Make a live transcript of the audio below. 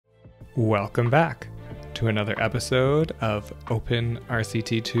Welcome back to another episode of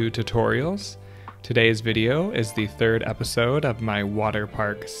OpenRCT2 tutorials. Today's video is the third episode of my water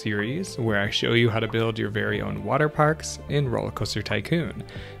park series, where I show you how to build your very own water parks in Roller Coaster Tycoon.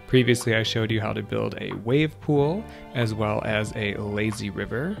 Previously, I showed you how to build a wave pool as well as a lazy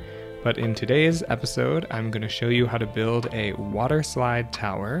river. But in today's episode, I'm going to show you how to build a water slide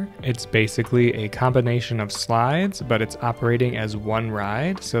tower. It's basically a combination of slides, but it's operating as one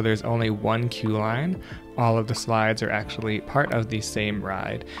ride, so there's only one queue line. All of the slides are actually part of the same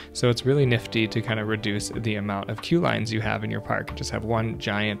ride. So it's really nifty to kind of reduce the amount of queue lines you have in your park. Just have one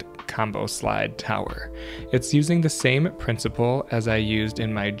giant combo slide tower. It's using the same principle as I used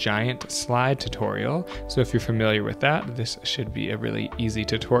in my giant slide tutorial. So if you're familiar with that, this should be a really easy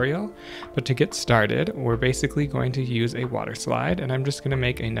tutorial. But to get started, we're basically going to use a water slide, and I'm just going to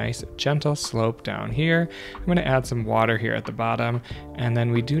make a nice gentle slope down here. I'm going to add some water here at the bottom, and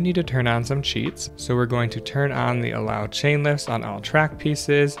then we do need to turn on some cheats. So we're going to turn on the allow chain lifts on all track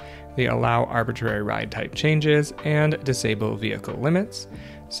pieces, the allow arbitrary ride type changes, and disable vehicle limits.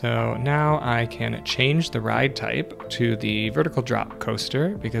 So now I can change the ride type to the vertical drop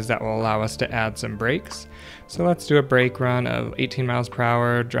coaster because that will allow us to add some brakes. So let's do a brake run of 18 miles per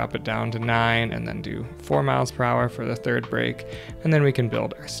hour, drop it down to 9, and then do 4 miles per hour for the third brake, and then we can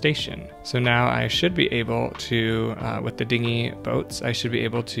build our station. So now I should be able to, with the dinghy boats, I should be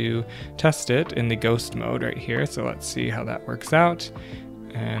able to test it in the ghost mode right here. So let's see how that works out.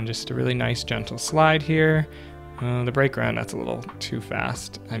 And just a really nice gentle slide here. The brake run, that's a little too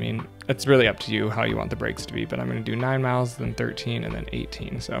fast. I mean, it's really up to you how you want the brakes to be, but I'm going to do 9 miles, then 13, and then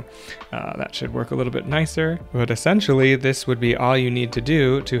 18. So that should work a little bit nicer. But essentially, this would be all you need to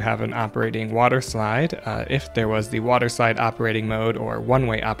do to have an operating water slide. If there was the water slide operating mode or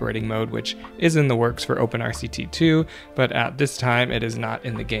one-way operating mode, which is in the works for OpenRCT2, but at this time it is not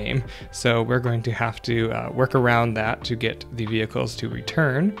in the game. So we're going to have to work around that to get the vehicles to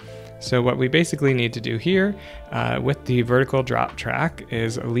return. So what we basically need to do here with the vertical drop track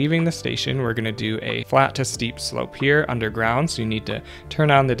is leaving the station. We're going to do a flat to steep slope here underground. So you need to turn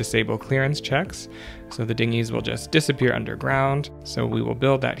on the disable clearance checks. So the dinghies will just disappear underground. So we will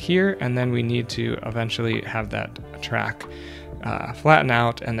build that here, and then we need to eventually have that track flatten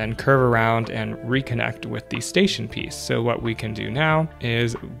out and then curve around and reconnect with the station piece. So what we can do now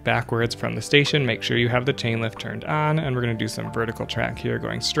is backwards from the station, make sure you have the chain lift turned on, and we're going to do some vertical track here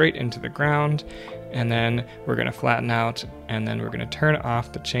going straight into the ground, and then we're going to flatten out, and then we're going to turn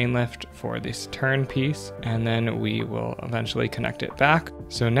off the chain lift for this turn piece, and then we will eventually connect it back.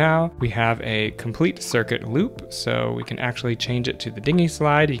 So now we have a complete circuit loop, so we can actually change it to the dinghy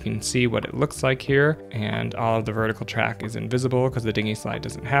slide. You can see what it looks like here, and all of the vertical track is invisible because the dinghy slide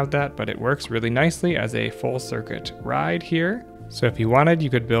doesn't have that, but it works really nicely as a full circuit ride here. So if you wanted, you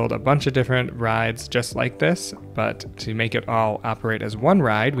could build a bunch of different rides just like this, but to make it all operate as one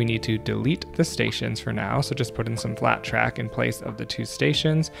ride, we need to delete the stations for now. So just put in some flat track in place of the 2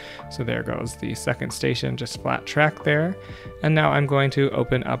 stations. So there goes the second station, just flat track there. And now I'm going to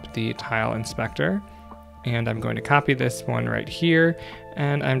open up the tile inspector, and I'm going to copy this one right here,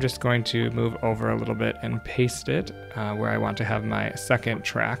 and I'm just going to move over a little bit and paste it where I want to have my second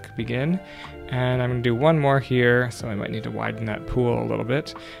track begin. And I'm going to do one more here, so I might need to widen that pool a little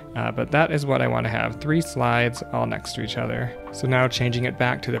bit. But that is what I want to have, 3 slides all next to each other. So now changing it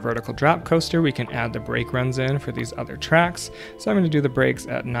back to the vertical drop coaster, we can add the brake runs in for these other tracks. So I'm going to do the brakes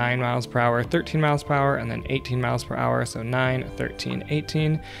at 9 miles per hour, 13 miles per hour, and then 18 miles per hour. So 9, 13,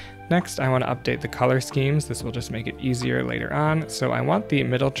 18. Next, I want to update the color schemes. This will just make it easier later on. So I want the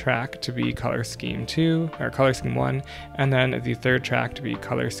middle track to be color scheme 2, or color scheme 1, and then the third track to be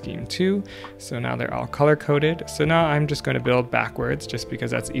color scheme 2. So now they're all color coded. So now I'm just going to build backwards just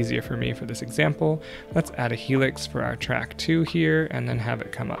because that's easier for me for this example. Let's add a helix for our track 2 here, and then have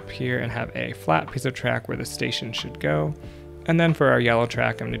it come up here and have a flat piece of track where the station should go. And then for our yellow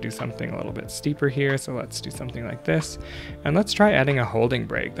track, I'm going to do something a little bit steeper here. So let's do something like this. And let's try adding a holding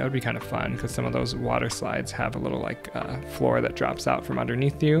brake. That would be kind of fun because some of those water slides have a little like floor that drops out from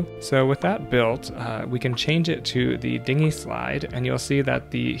underneath you. So with that built, we can change it to the dinghy slide, and you'll see that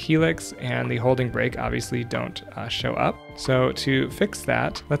the helix and the holding brake obviously don't show up. So to fix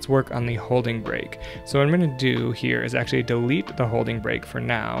that, let's work on the holding brake. So what I'm going to do here is actually delete the holding brake for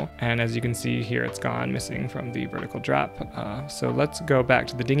now. And as you can see here, it's gone missing from the vertical drop. So let's go back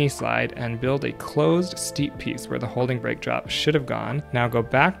to the dinghy slide and build a closed steep piece where the holding brake drop should have gone. Now go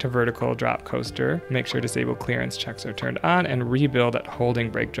back to vertical drop coaster, make sure disable clearance checks are turned on, and rebuild that holding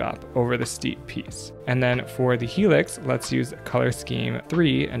brake drop over the steep piece. And then for the Helix, let's use color scheme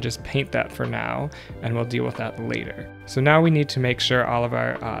 3 and just paint that for now, and we'll deal with that later. So now we need to make sure all of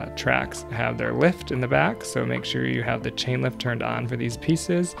our tracks have their lift in the back, so make sure you have the chain lift turned on for these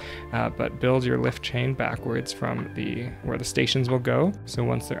pieces, but build your lift chain backwards from where the stations will go. So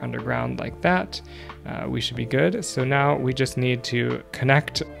once they're underground like that, we should be good. So now we just need to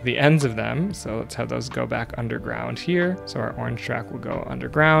connect the ends of them. So let's have those go back underground here. So our orange track will go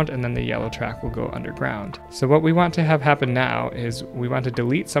underground, and then the yellow track will go underground. So what we want to have happen now is we want to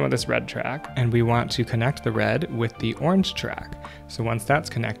delete some of this red track, and we want to connect the red with the orange track. So once that's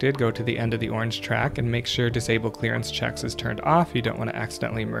connected, go to the end of the orange track and make sure disable clearance checks is turned off. You don't want to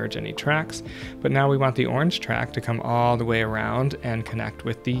accidentally merge any tracks. But now we want the orange track to come all the way around and connect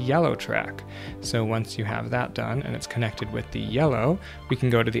with the yellow track. So once you have that done and it's connected with the yellow, we can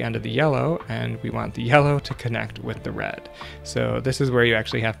go to the end of the yellow, and we want the yellow to connect with the red. So this is where you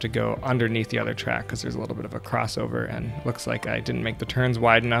actually have to go underneath the other track because there's a little bit of a crossover, and looks like I didn't make the turns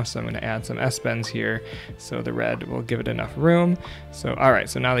wide enough, so I'm going to add some S-bends here so the red will give it enough room. So alright,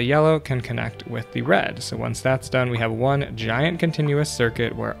 so now the yellow can connect with the red. So once that's done, we have one giant continuous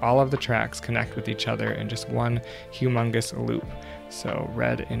circuit where all of the tracks connect with each other in just one humongous loop. So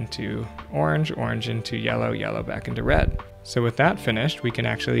red into orange, orange into yellow, yellow back into red. So with that finished, we can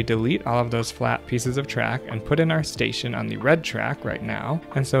actually delete all of those flat pieces of track and put in our station on the red track right now.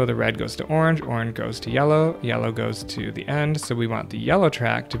 And so the red goes to orange, orange goes to yellow, yellow goes to the end. So we want the yellow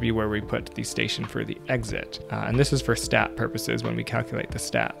track to be where we put the station for the exit. And this is for stat purposes when we calculate the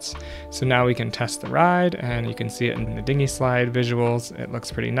stats. So now we can test the ride, and you can see it in the dinghy slide visuals. It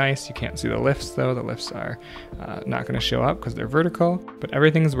looks pretty nice. You can't see the lifts though. The lifts are not going to show up because they're vertical, but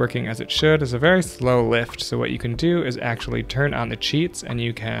everything's working as it should. It's a very slow lift. So what you can do is actually turn on the cheats, and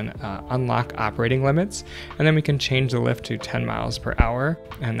you can unlock operating limits, and then we can change the lift to 10 miles per hour,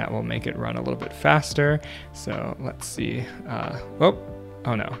 and that will make it run a little bit faster. So let's see. Oh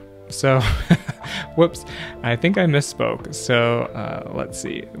no. So, whoops, I think I misspoke. So let's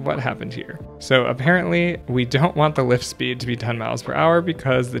see what happened here. So apparently we don't want the lift speed to be 10 miles per hour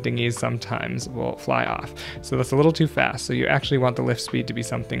because the dinghies sometimes will fly off. So that's a little too fast. So you actually want the lift speed to be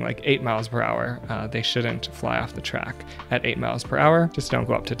something like 8 miles per hour. They shouldn't fly off the track at 8 miles per hour. Just don't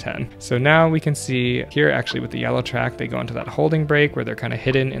go up to 10. So now we can see here actually with the yellow track, they go into that holding break where they're kind of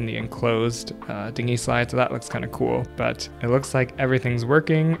hidden in the enclosed dinghy slide. So that looks kind of cool, but it looks like everything's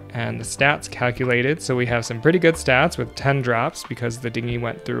working. And the stats calculated, so we have some pretty good stats with 10 drops because the dinghy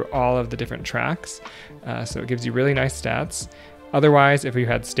went through all of the different tracks, so it gives you really nice stats. Otherwise, if you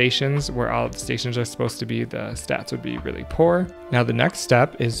had stations where all of the stations are supposed to be, the stats would be really poor. Now the next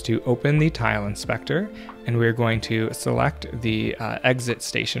step is to open the tile inspector, and we're going to select the exit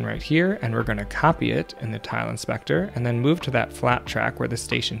station right here, and we're going to copy it in the tile inspector, and then move to that flat track where the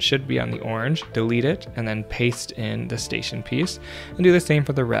station should be on the orange, delete it, and then paste in the station piece. And do the same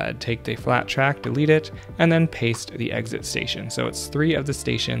for the red. Take the flat track, delete it, and then paste the exit station. So it's 3 of the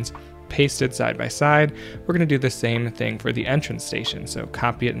stations pasted side by side. We're going to do the same thing for the entrance station. So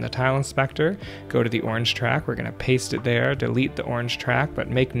copy it in the tile inspector, go to the orange track, we're going to paste it there, delete the orange track, but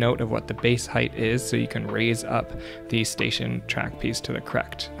make note of what the base height is so you can raise up the station track piece to the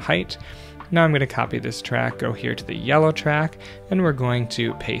correct height. Now I'm going to copy this track, go here to the yellow track, and we're going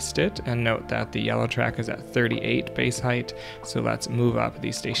to paste it, and note that the yellow track is at 38 base height, so let's move up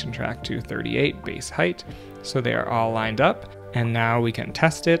the station track to 38 base height. So they are all lined up. And now we can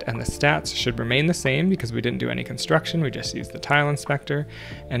test it, and the stats should remain the same because we didn't do any construction, we just used the tile inspector.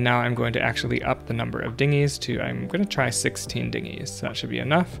 And now I'm going to actually up the number of dinghies to, I'm going to try 16 dinghies, so that should be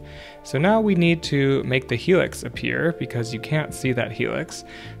enough. So now we need to make the Helix appear because you can't see that Helix.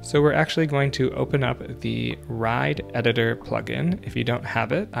 So we're actually going to open up the Ride Editor plugin. If you don't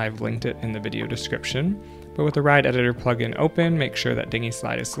have it, I've linked it in the video description. But with the Ride Editor plugin open, make sure that Dinghy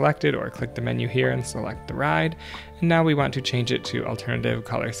Slide is selected, or click the menu here and select the ride. And now we want to change it to alternative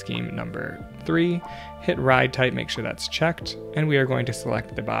color scheme number 3. Hit ride type, make sure that's checked, and we are going to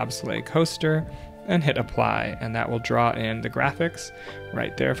select the bobsleigh coaster and hit apply, and that will draw in the graphics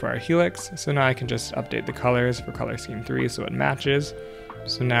right there for our Helix. So now I can just update the colors for color scheme 3 so it matches.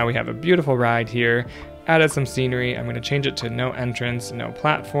 So now we have a beautiful ride here. Added some scenery. I'm going to change it to no entrance, no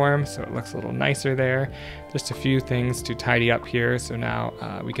platform, so it looks a little nicer there. Just a few things to tidy up here. So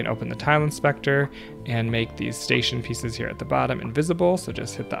now we can open the tile inspector and make these station pieces here at the bottom invisible. So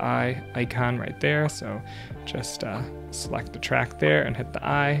just hit the eye icon right there. So just select the track there and hit the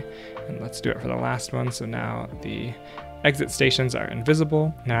eye. And let's do it for the last one. So now the Exit stations are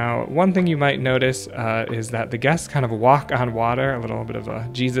invisible. Now, one thing you might notice is that the guests kind of walk on water, a little bit of a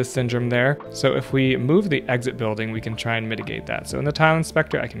Jesus syndrome there. So if we move the exit building, we can try and mitigate that. So in the tile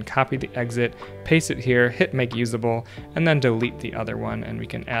inspector, I can copy the exit, paste it here, hit make usable, and then delete the other one, and we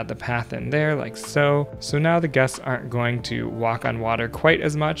can add the path in there like so. So now the guests aren't going to walk on water quite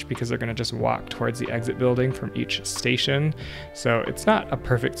as much because they're going to just walk towards the exit building from each station. So it's not a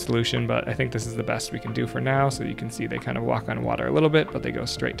perfect solution, but I think this is the best we can do for now. So you can see they kind of walk on water a little bit, but they go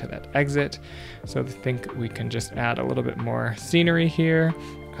straight to that exit. So I think we can just add a little bit more scenery here.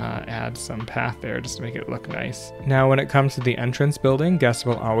 Add some path there just to make it look nice. Now when it comes to the entrance building, guests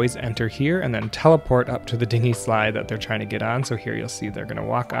will always enter here and then teleport up to the dinghy slide that they're trying to get on. So here you'll see they're going to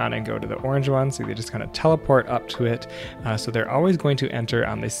walk on and go to the orange one, so they just kind of teleport up to it. So they're always going to enter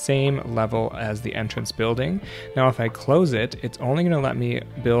on the same level as the entrance building. Now if I close it, it's only going to let me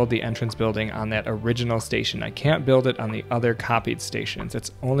build the entrance building on that original station. I can't build it on the other copied stations.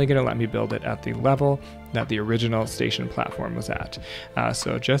 It's only going to let me build it at the level that the original station platform was at.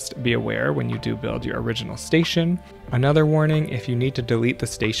 So just be aware when you do build your original station. Another warning, if you need to delete the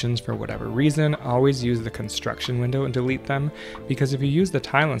stations for whatever reason, always use the construction window and delete them, because if you use the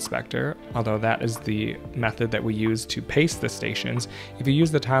tile inspector, although that is the method that we use to paste the stations, if you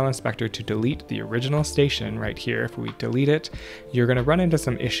use the tile inspector to delete the original station right here, if we delete it, you're going to run into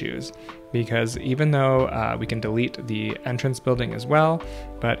some issues. Because even though we can delete the entrance building as well,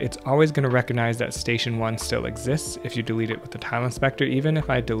 but it's always going to recognize that station 1 still exists if you delete it with the tile inspector. Even if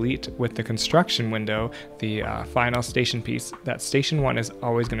I delete with the construction window the final station piece, that station 1 is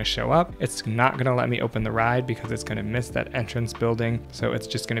always going to show up. It's not going to let me open the ride because it's going to miss that entrance building. So it's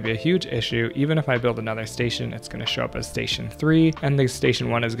just going to be a huge issue. Even if I build another station, it's going to show up as station 3, and the station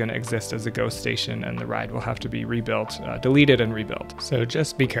 1 is going to exist as a ghost station, and the ride will have to be rebuilt, deleted and rebuilt. So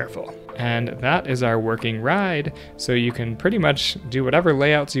just be careful. And that is our working ride. So you can pretty much do whatever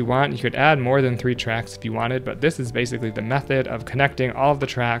layouts you want. You could add more than 3 tracks if you wanted, but this is basically the method of connecting all of the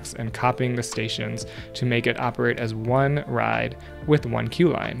tracks and copying the stations to make it operate as one ride with one queue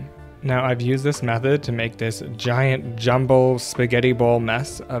line. Now I've used this method to make this giant jumble spaghetti bowl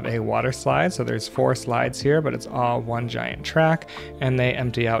mess of a water slide. So there's 4 slides here, but it's all one giant track, and they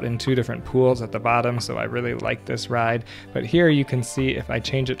empty out in 2 different pools at the bottom. So I really like this ride. But here you can see, if I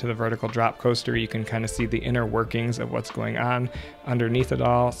change it to the vertical drop coaster, you can kind of see the inner workings of what's going on underneath it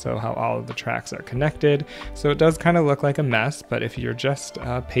all. So how all of the tracks are connected. So it does kind of look like a mess, but if you're just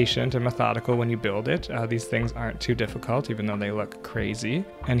patient and methodical when you build it, these things aren't too difficult, even though they look crazy.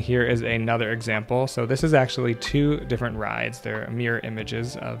 And here is another example. So this is actually 2 different rides. They're mirror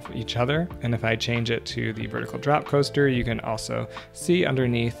images of each other. And if I change it to the vertical drop coaster, you can also see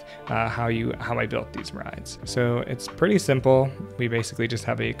underneath how I built these rides. So it's pretty simple. We basically just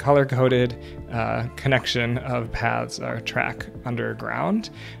have a color-coded connection of paths or track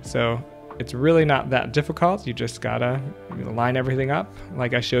underground. So it's really not that difficult. You just gotta line everything up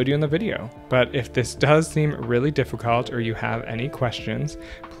like I showed you in the video. But if this does seem really difficult or you have any questions,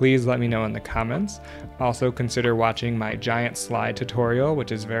 please let me know in the comments. Also consider watching my giant slide tutorial,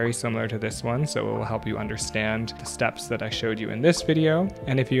 which is very similar to this one, so it will help you understand the steps that I showed you in this video.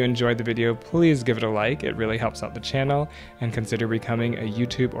 And if you enjoyed the video, please give it a like. It really helps out the channel. And consider becoming a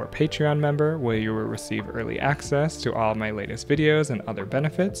YouTube or Patreon member, where you will receive early access to all my latest videos and other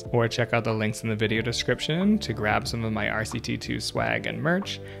benefits, or check out the links in the video description to grab some of my RCT2 swag and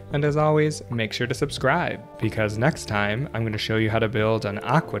merch. And as always, make sure to subscribe, because next time I'm going to show you how to build an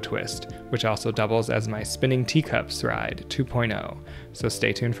Aqua Twist, which also doubles as my spinning teacups ride 2.0. So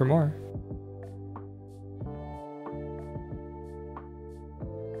stay tuned for more.